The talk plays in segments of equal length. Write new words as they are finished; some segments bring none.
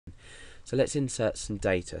So let's insert some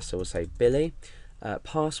data. So we'll say Billy.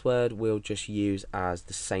 Password we'll just use as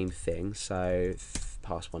the same thing. So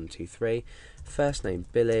pass123. First name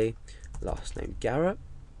Billy, last name Garrett.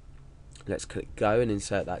 Let's click go and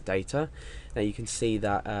insert that data. Now you can see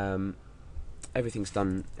that everything's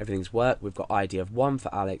done, everything's worked. We've got ID of 1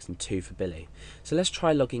 for Alex and 2 for Billy. So let's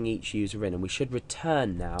try logging each user in, and we should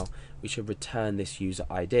return now. We should return this user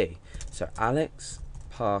ID. So Alex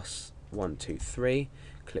pass123.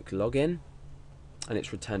 Click login, and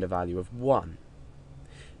it's returned a value of 1.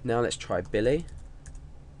 Now let's try Billy.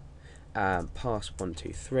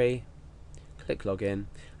 Pass123. Click login,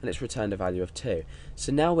 and it's returned a value of 2.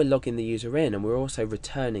 So now we're logging the user in, and we're also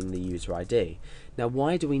returning the user ID. Now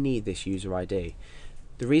why do we need this user ID?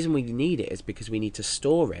 The reason we need it is because we need to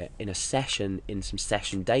store it in a session, in some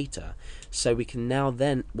session data, so we can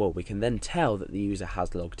then tell that the user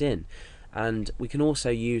has logged in. And we can also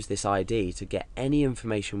use this ID to get any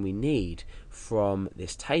information we need from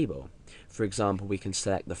this table. For example, we can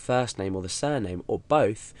select the first name or the surname or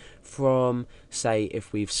both from, say,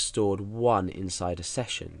 if we've stored 1 inside a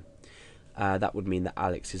session. That would mean that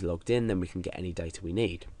Alex is logged in, then we can get any data we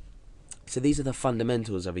need. So these are the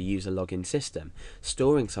fundamentals of a user login system,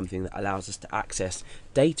 storing something that allows us to access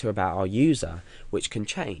data about our user, which can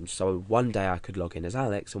change. So one day I could log in as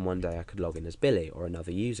Alex, and one day I could log in as Billy, or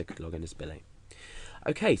another user could log in as Billy.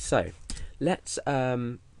 Okay, so let's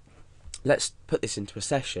put this into a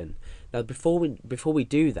session. Now before we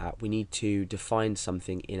do that, we need to define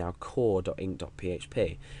something in our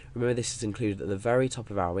core.inc.php. Remember, this is included at the very top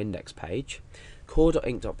of our index page.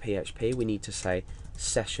 Core.inc.php, we need to say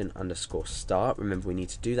session_start. Remember, we need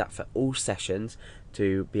to do that for all sessions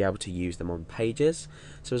to be able to use them on pages.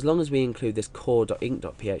 So as long as we include this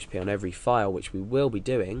core.inc.php on every file, which we will be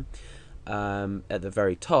doing at the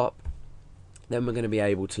very top, then we're going to be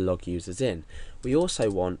able to log users in. We also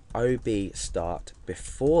want ob start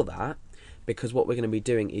before that, because what we're going to be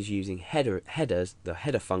doing is using headers, the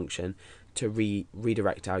header function, to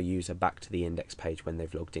redirect our user back to the index page when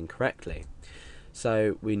they've logged in correctly.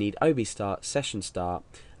 So we need ob start, session start,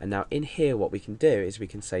 and now in here what we can do is we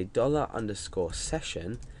can say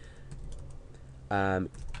 $_session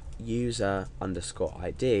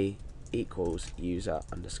user_id equals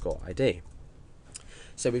user_id.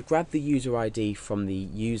 So we've grabbed the user ID from the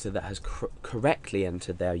user that has correctly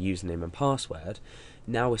entered their username and password.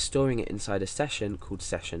 Now we're storing it inside a session called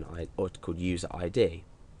called user ID.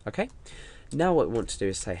 Okay. Now what we want to do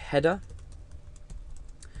is say header,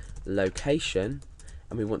 location,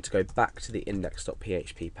 and we want to go back to the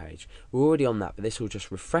index.php page. We're already on that, but this will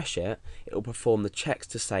just refresh it. It will perform the checks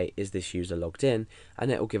to say, is this user logged in,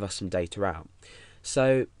 and it will give us some data out.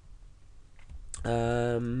 So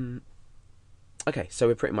okay, so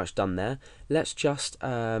we're pretty much done there. Let's just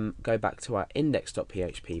go back to our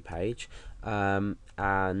index.php page,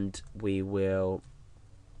 and we will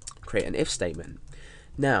create an if statement.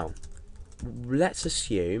 Now, let's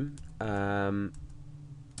assume, create an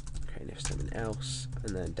if statement else,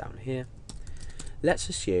 and then down here, let's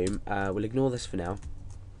assume, we'll ignore this for now,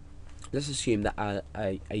 let's assume that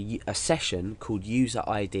a session called user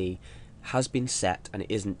ID has been set and it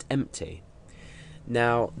isn't empty.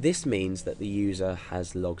 Now this means that the user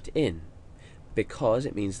has logged in, because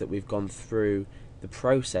it means that we've gone through the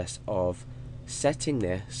process of setting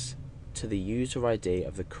this to the user ID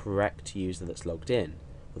of the correct user that's logged in,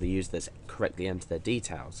 or the user that's correctly entered their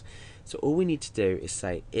details. So all we need to do is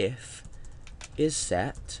say if is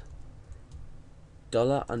set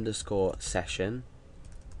 $_session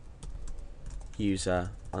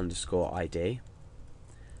user_ID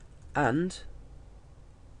and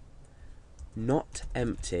not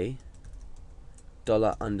empty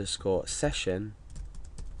 $_session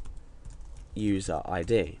user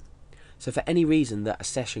ID. So for any reason that a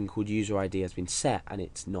session called user ID has been set and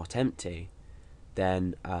it's not empty,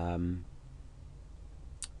 then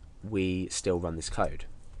we still run this code.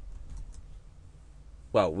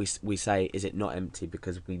 Well, we say, is it not empty,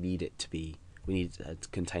 because we need it to be, we need it to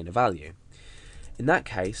contain a value. In that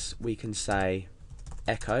case, we can say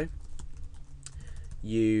echo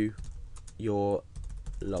you're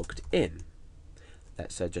logged in.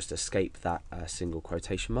 Let's just escape that single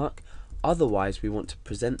quotation mark. Otherwise, we want to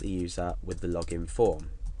present the user with the login form.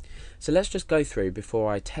 So let's just go through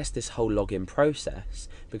before I test this whole login process,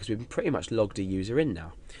 because we've pretty much logged a user in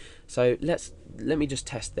now. So let me just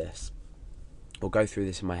test this, or go through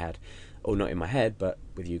this in my head, or not in my head, but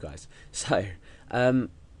with you guys. So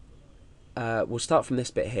we'll start from this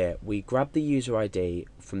bit here. We grab the user ID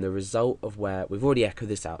from the result of where we've already echoed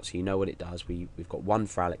this out, so you know what it does. We've got 1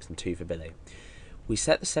 for Alex and 2 for Billy. We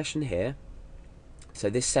set the session here, So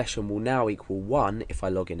this session will now equal 1 if I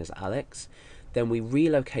log in as Alex. Then we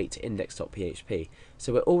relocate to index.php.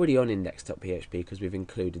 So we're already on index.php because we've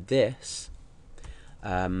included this.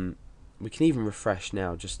 We can even refresh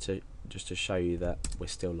now just to show you that we're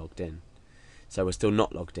still logged in. So we're still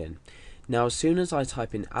not logged in. Now as soon as I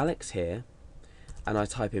type in Alex here and I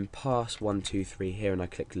type in pass123 here and I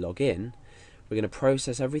click login, we're going to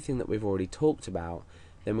process everything that we've already talked about.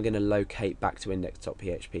 Then we're going to locate back to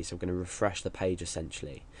index.php. So we're going to refresh the page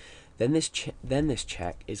essentially. Then this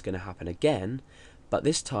check is going to happen again, but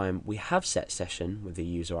this time we have set session with the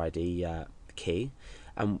user ID key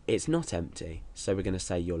and it's not empty. So we're going to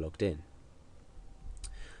say you're logged in.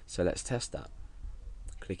 So let's test that.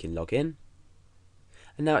 Click in login.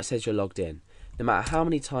 And now it says you're logged in. No matter how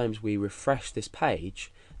many times we refresh this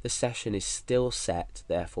page, the session is still set,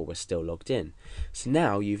 therefore we're still logged in. So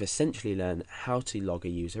now you've essentially learned how to log a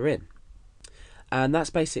user in. And that's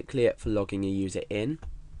basically it for logging a user in.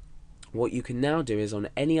 What you can now do is on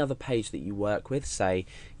any other page that you work with, say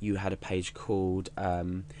you had a page called, I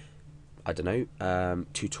don't know,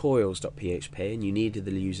 tutorials.php and you needed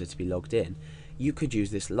the user to be logged in, you could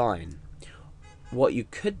use this line. What you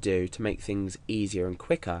could do to make things easier and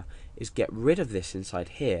quicker is get rid of this inside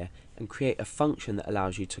here and create a function that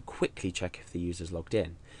allows you to quickly check if the user's logged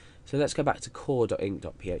in. So let's go back to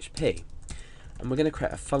core.inc.php and we're going to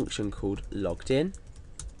create a function called logged in.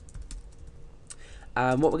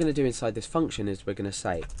 And what we're going to do inside this function is we're going to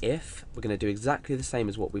say if, we're going to do exactly the same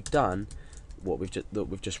as what we've done, that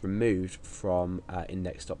we've just removed from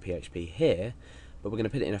index.php here, but we're going to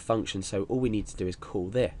put it in a function, so all we need to do is call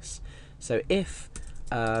this. So if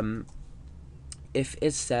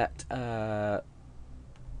is set,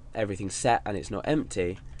 everything's set and it's not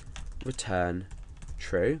empty, return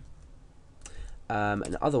true.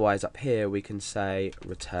 And otherwise up here we can say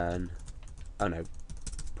return, oh no,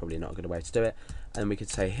 probably not a good way to do it, and we could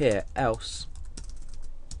say here else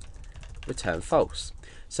return false.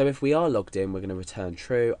 So if we are logged in, we're going to return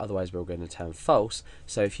true, otherwise we're going to return false.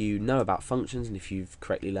 So if you know about functions and if you've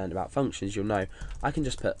correctly learned about functions, you'll know I can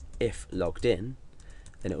just put if logged in,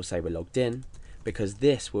 then it will say we're logged in, because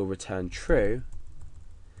this will return true,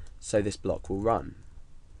 so this block will run.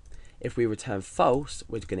 If we return false,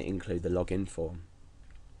 we're going to include the login form.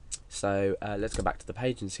 So let's go back to the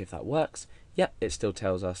page and see if that works. Yep, it still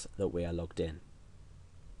tells us that we are logged in.